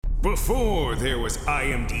Before there was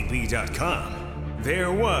IMDb.com,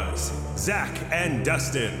 there was Zach and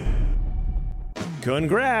Dustin.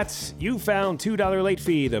 Congrats! You found $2 Late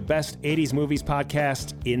Fee, the best 80s movies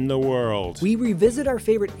podcast in the world. We revisit our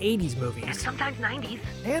favorite 80s movies. And sometimes 90s.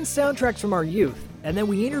 And soundtracks from our youth. And then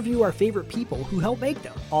we interview our favorite people who helped make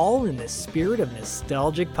them. All in the spirit of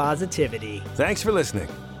nostalgic positivity. Thanks for listening.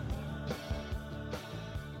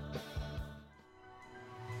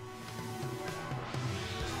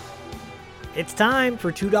 It's time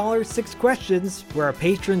for $2 6 Questions, where our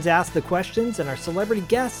patrons ask the questions and our celebrity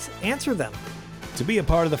guests answer them. To be a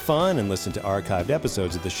part of the fun and listen to archived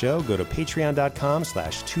episodes of the show, go to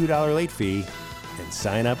patreon.com/$2 Late Fee and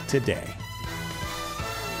sign up today.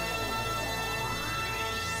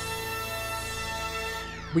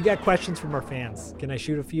 We got questions from our fans. Can I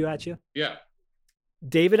shoot a few at you? Yeah.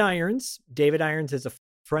 David Irons. David Irons is a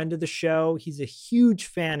friend of the show. He's a huge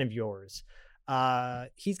fan of yours.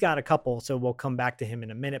 He's got a couple, so we'll come back to him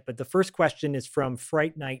in a minute. But the first question is from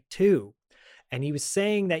Fright Night 2. And he was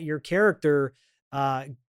saying that your character,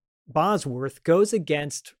 Bosworth, goes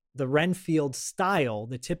against the Renfield style,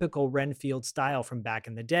 the typical Renfield style from back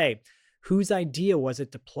in the day. Whose idea was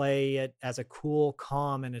it to play it as a cool,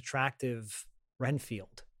 calm, and attractive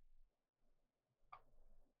Renfield?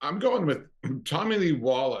 I'm going with Tommy Lee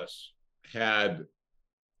Wallace.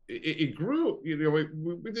 It grew, we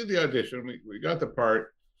did the audition, we got the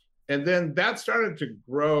part, and then that started to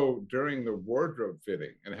grow during the wardrobe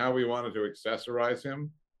fitting and how we wanted to accessorize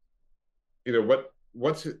him.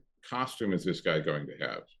 What's costume is this guy going to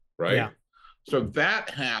have, right? Yeah. So that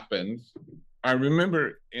happened. I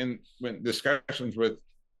remember when discussions with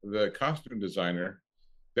the costume designer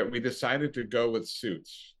that we decided to go with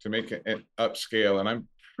suits to make it an upscale. And I'm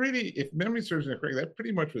if memory serves me correctly, that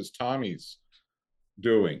pretty much was Tommy's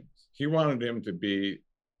doing. He wanted him to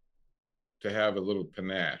have a little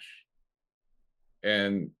panache.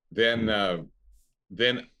 And then the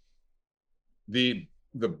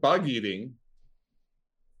bug eating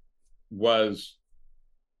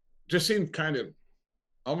just seemed kind of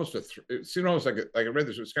almost it seemed almost like I read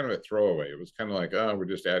this, it was kind of a throwaway. It was kind of like, oh, we're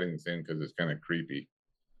just adding this in because it's kind of creepy.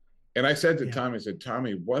 And I said to Tommy,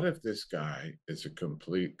 Tommy, what if this guy is a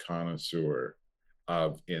complete connoisseur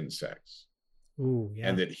of insects? Ooh, yeah.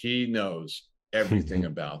 And that he knows everything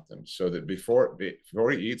about them, so that before he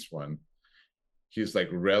eats one, he's like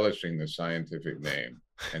relishing the scientific name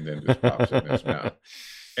and then just pops it in his mouth.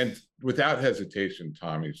 And without hesitation,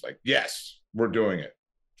 Tommy's like, yes, we're doing it.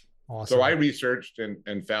 Awesome. So I researched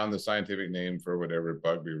and found the scientific name for whatever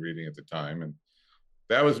bug we were reading at the time. And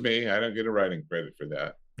that was me. I don't get a writing credit for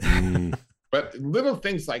that. But little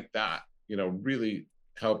things like that, really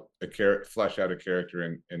help flesh out a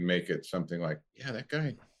character and make it something like, yeah, that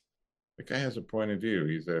guy has a point of view.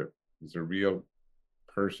 He's a real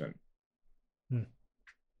person.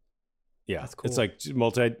 Yeah, cool. It's like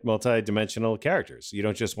multi-dimensional characters. You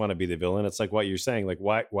don't just want to be the villain. It's like what you're saying. Like,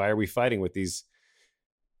 why are we fighting with these?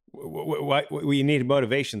 Why we need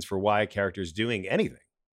motivations for why a character is doing anything.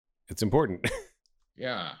 It's important.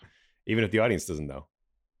 Yeah, even if the audience doesn't know.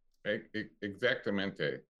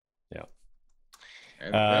 Exactamente. Yeah.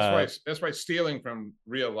 And that's why stealing from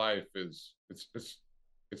real life it's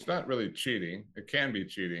not really cheating. It can be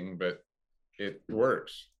cheating, but it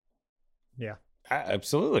works. Yeah,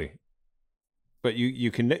 absolutely. But you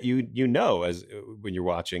can as when you're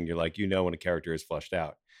watching, you're like, when a character is fleshed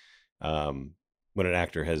out, when an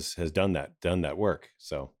actor has done that work.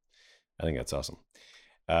 So I think that's awesome.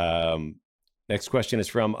 Next question is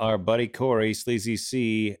from our buddy Corey, Sleazy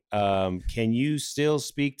C. Can you still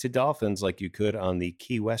speak to dolphins like you could on the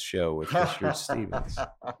Key West show with Mr. Stevens?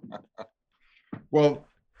 Well,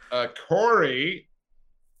 Corey,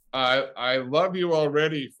 I love you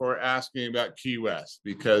already for asking about Key West,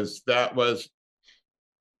 because that was,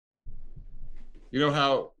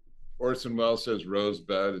 how Orson Welles says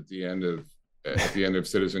Rosebud at the end of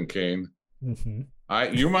Citizen Kane. Mm-hmm.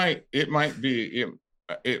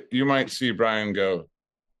 You might see Brian go,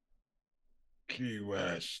 Key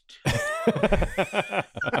West.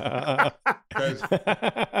 Because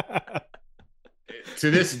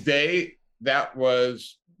to this day, that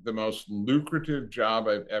was the most lucrative job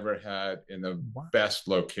I've ever had in the best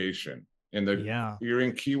location. You're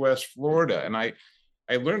in Key West, Florida. And I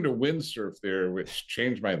learned to windsurf there, which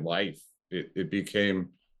changed my life. It became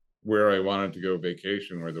where I wanted to go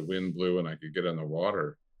vacation, where the wind blew and I could get on the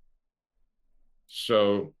water.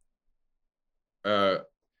 So, Corey,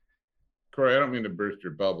 I don't mean to burst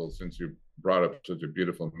your bubble since you brought up such a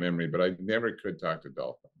beautiful memory, but I never could talk to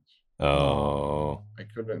dolphins. Oh, I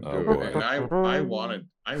couldn't do it. And I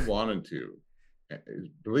wanted to.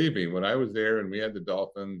 believe me, when I was there and we had the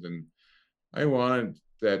dolphins, and I wanted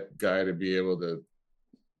that guy to be able to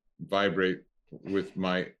vibrate with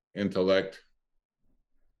my intellect.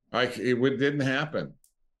 It didn't happen.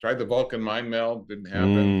 Tried the Vulcan mind meld, didn't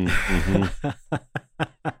happen.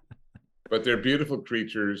 But they're beautiful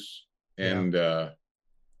creatures, and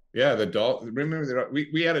yeah, the dolphin. Remember,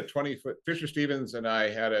 we had a 20-foot. Fisher Stevens and I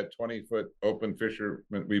had a 20-foot open fisher.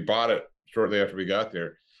 We bought it shortly after we got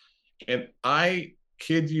there, and I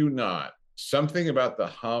kid you not, something about the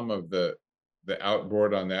hum of the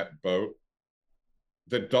outboard on that boat.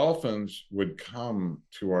 The dolphins would come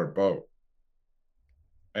to our boat,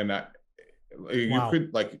 and you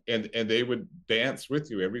could and they would dance with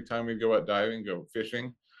you every time we go out diving, go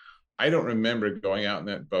fishing. I don't remember going out in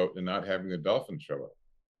that boat and not having the dolphin show up.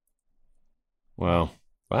 Wow.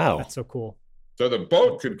 That's so cool. So the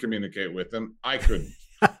boat could communicate with them. I couldn't.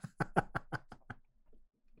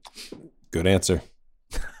 Good answer.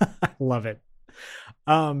 I love it.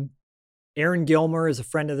 Erin Gilmer is a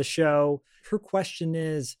friend of the show. Her question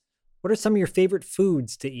is, what are some of your favorite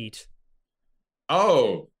foods to eat?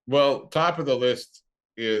 Oh, well, top of the list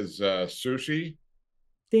is sushi.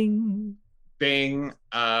 Ding. Same.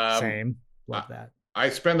 Love that. I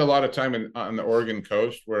spend a lot of time on the Oregon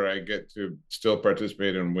coast, where I get to still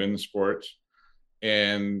participate in wind sports.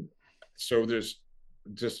 And so there's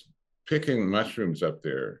just picking mushrooms up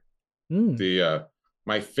there.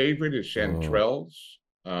 My favorite is chanterelles.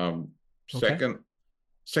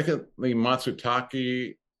 Secondly,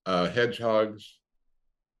 matsutake, hedgehogs.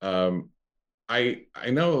 I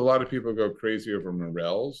know a lot of people go crazy over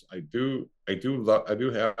morels. I do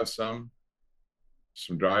have some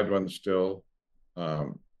dried ones still.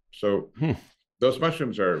 So those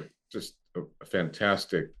mushrooms are just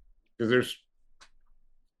fantastic, because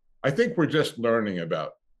I think we're just learning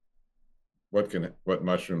about what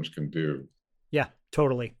mushrooms can do. Yeah,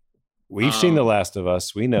 totally. We've seen The Last of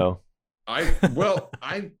Us. We know.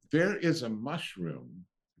 There is a mushroom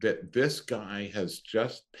that this guy has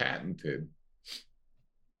just patented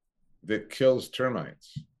that kills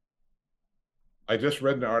termites. I just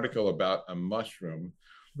read an article about a mushroom.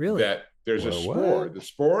 Really? That there's a spore. What? The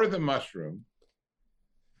spore of the mushroom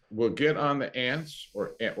will get on the ants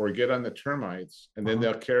or get on the termites, and then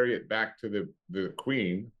they'll carry it back to the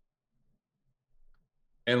queen.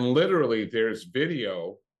 And literally, there's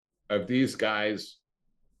video of these guys,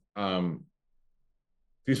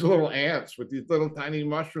 these little ants with these little tiny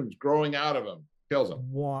mushrooms growing out of them, kills them.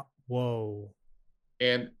 Whoa.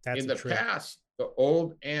 And in the past, the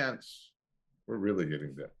old ants were really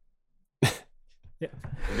getting them. Yeah.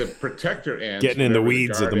 The protector ants, getting in the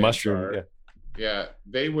weeds of the mushroom.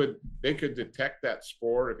 They could detect that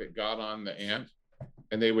spore if it got on the ant,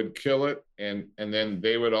 and they would kill it, and then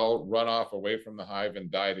they would all run off away from the hive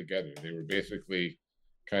and die together. They were basically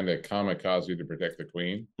kind of kamikaze to protect the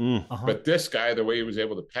queen. But this guy, the way he was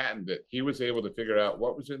able to patent it, he was able to figure out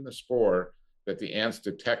what was in the spore that the ants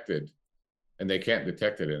detected, and they can't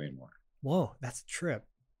detect it anymore. Whoa, that's a trip.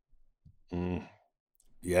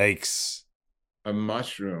 Yikes. A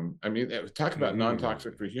mushroom. I mean, talk about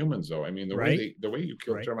non-toxic for humans, though. I mean, the way you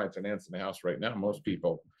kill termites and ants in the house right now, most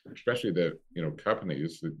people, especially the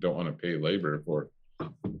companies that don't want to pay labor for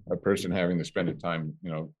a person having to spend the time,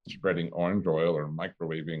 spreading orange oil or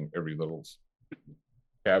microwaving every little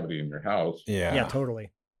cavity in your house. Yeah, totally.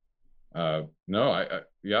 No,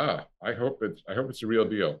 I hope it's a real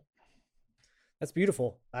deal. That's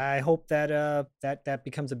beautiful. I hope that that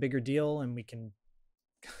becomes a bigger deal, and we can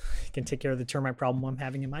take care of the termite problem I'm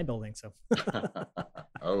having in my building. So,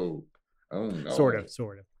 oh no. Sort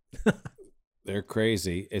of. They're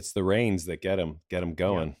crazy. It's the rains that get them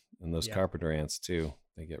going, and those carpenter ants too.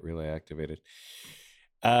 They get really activated.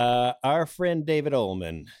 Our friend David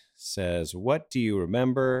Ullman says, "What do you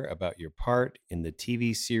remember about your part in the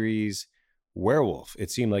TV series Werewolf?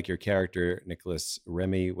 It seemed like your character Nicholas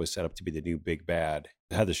Remy was set up to be the new big bad.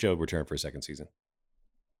 Had the show return for a second season?"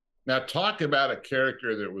 Now, talk about a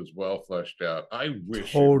character that was well fleshed out. I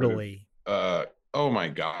wish. Totally. Oh my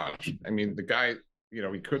gosh. I mean, the guy,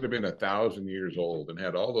 he could have been 1,000 years old and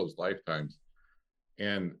had all those lifetimes.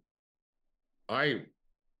 And that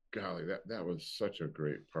was such a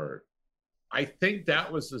great part. I think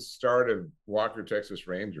that was the start of Walker, Texas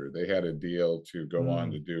Ranger. They had a deal to go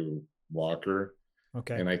on to do Walker.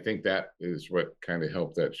 Okay. And I think that is what kind of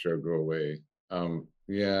helped that show go away. Darn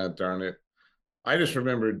it. I just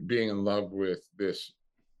remember being in love with this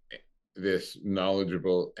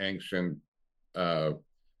knowledgeable, ancient,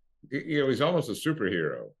 he's almost a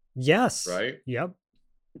superhero. Yes. Right? Yep.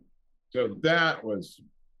 So that was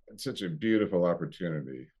such a beautiful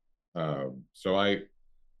opportunity. So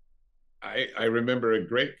I remember a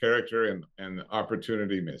great character and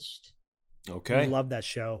opportunity missed. Okay. Love that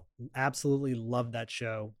show. Absolutely love that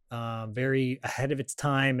show. Very ahead of its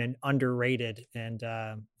time and underrated. And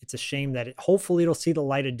it's a shame that hopefully it'll see the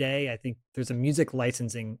light of day. I think there's a music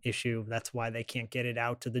licensing issue. That's why they can't get it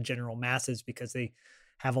out to the general masses, because they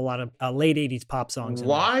have a lot of late 80s pop songs.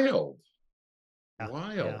 Wild.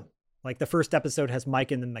 Yeah. Like the first episode has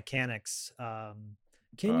Mike and the Mechanics.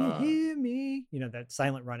 Can you hear me? You know, that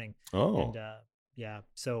silent running. Oh. And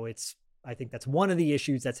so I think that's one of the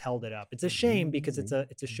issues that's held it up. It's a shame because it's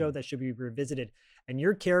a show that should be revisited. And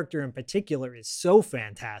your character in particular is so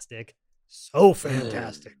fantastic. So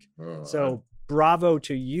bravo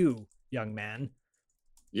to you, young man.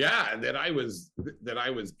 Yeah, that I was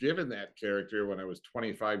given that character when I was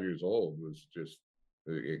 25 years old was just,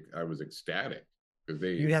 I was ecstatic.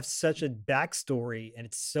 You have such a backstory, and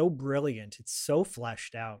it's so brilliant. It's so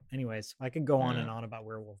fleshed out. Anyways, I could go on and on about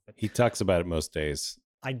Werewolf. But he talks about it most days.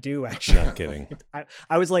 I do, actually. Not kidding.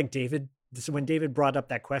 I was like, David, when David brought up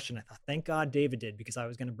that question, I thought, thank God David did, because I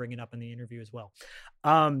was going to bring it up in the interview as well.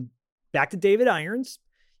 Back to David Irons.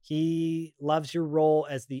 He loves your role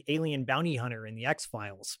as the alien bounty hunter in the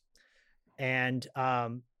X-Files. And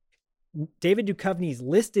David Duchovny's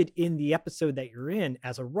listed in the episode that you're in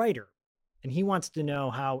as a writer. And he wants to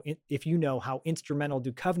know if you know how instrumental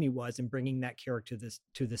Duchovny was in bringing that character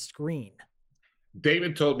to the screen.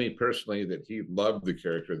 David told me personally that he loved the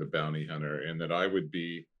character of the bounty hunter, and that I would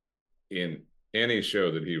be in any show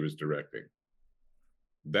that he was directing.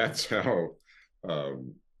 That's how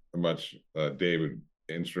much David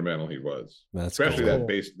instrumental he was. That's especially cool.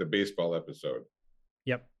 the baseball episode.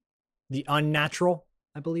 Yep, The Unnatural,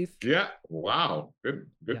 I believe. Yeah. Wow. Good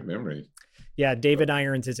memory. Yeah, David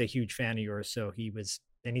Irons is a huge fan of yours, so he's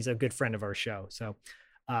a good friend of our show. So,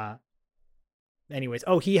 anyways,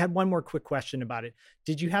 he had one more quick question about it.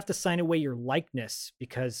 Did you have to sign away your likeness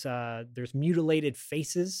because there's mutilated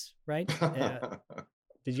faces, right?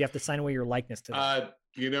 Did you have to sign away your likeness to that?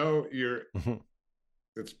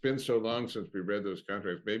 It's been so long since we read those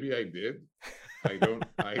contracts. Maybe I did. I don't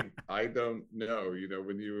know. You know,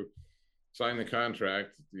 when you sign the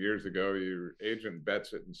contract years ago, your agent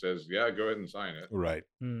bets it and says, yeah, go ahead and sign it. Right.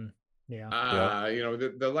 Yeah. You know,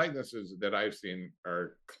 the likenesses that I've seen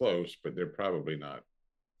are close, but they're probably not,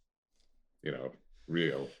 you know,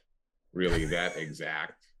 really that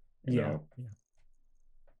exact. You know?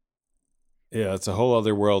 Yeah, it's a whole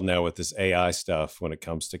other world now with this AI stuff when it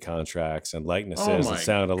comes to contracts and likenesses and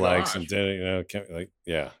sound alikes and, you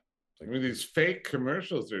know, I mean, these fake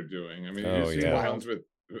commercials they're doing. I mean, you see ones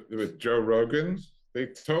with Joe Rogan. They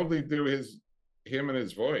totally do him and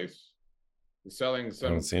his voice, selling some. I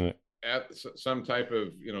haven't seen it. At some type of,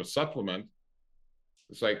 you know, supplement.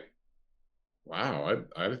 It's like, wow,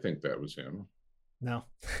 I think that was him. No.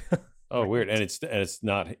 Oh, weird. And it's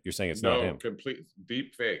not. You're saying it's not him. Complete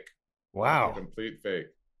deep fake. Wow. Complete fake.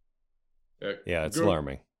 Yeah, it's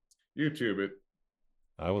alarming. YouTube it.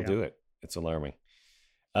 I will do it. It's alarming.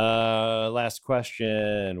 Last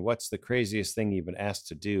question. What's the craziest thing you've been asked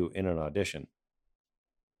to do in an audition?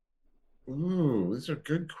 Ooh, these are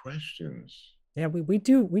good questions. Yeah, we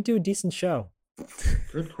do a decent show.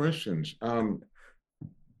 Good questions.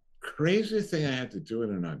 Craziest thing I had to do in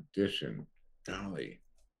an audition. Golly.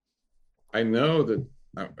 I know that,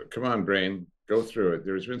 come on, brain, go through it.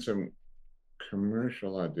 There's been some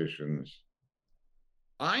commercial auditions.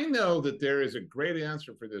 I know that there is a great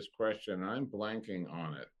answer for this question. I'm blanking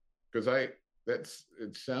on it because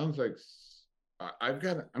it sounds like I'm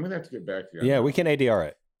going to have to get back to you. Yeah, we can ADR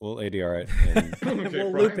it. We'll ADR it. And okay,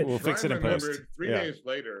 we'll loop it. We'll fix it in post. 3 days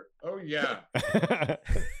later. Oh yeah.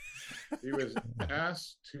 He was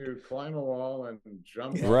asked to climb a wall and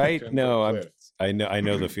jump off right. a No, cliff. I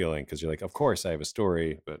know the feeling, because you're like, of course I have a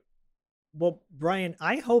story, but. Well, Brian,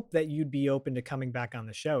 I hope that you'd be open to coming back on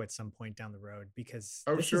the show at some point down the road, because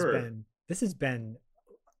this has been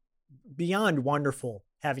beyond wonderful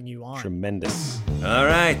having you on. Tremendous. All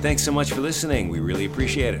right. Thanks so much for listening. We really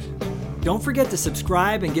appreciate it. Don't forget to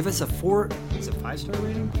subscribe and give us a 5-star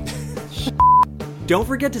rating? Don't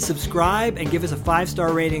forget to subscribe and give us a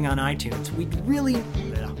 5-star rating on iTunes.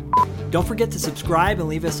 Don't forget to subscribe and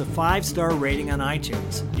leave us a 5-star rating on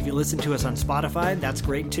iTunes. If you listen to us on Spotify, that's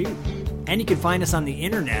great too. And you can find us on the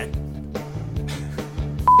internet.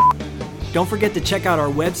 Don't forget to check out our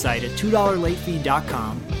website at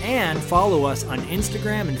 $2latefee.com and follow us on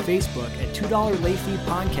Instagram and Facebook at $2 Late Fee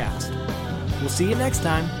Podcast. We'll see you next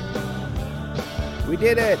time. We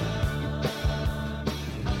did it.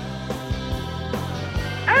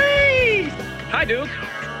 Hey! Hi, Duke.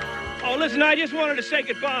 Oh, listen, I just wanted to say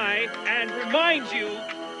goodbye and remind you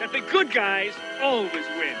that the good guys always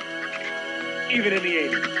win. even in the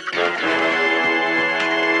 80s.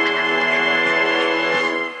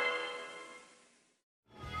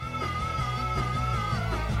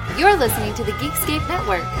 You're listening to the Geekscape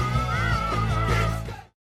Network.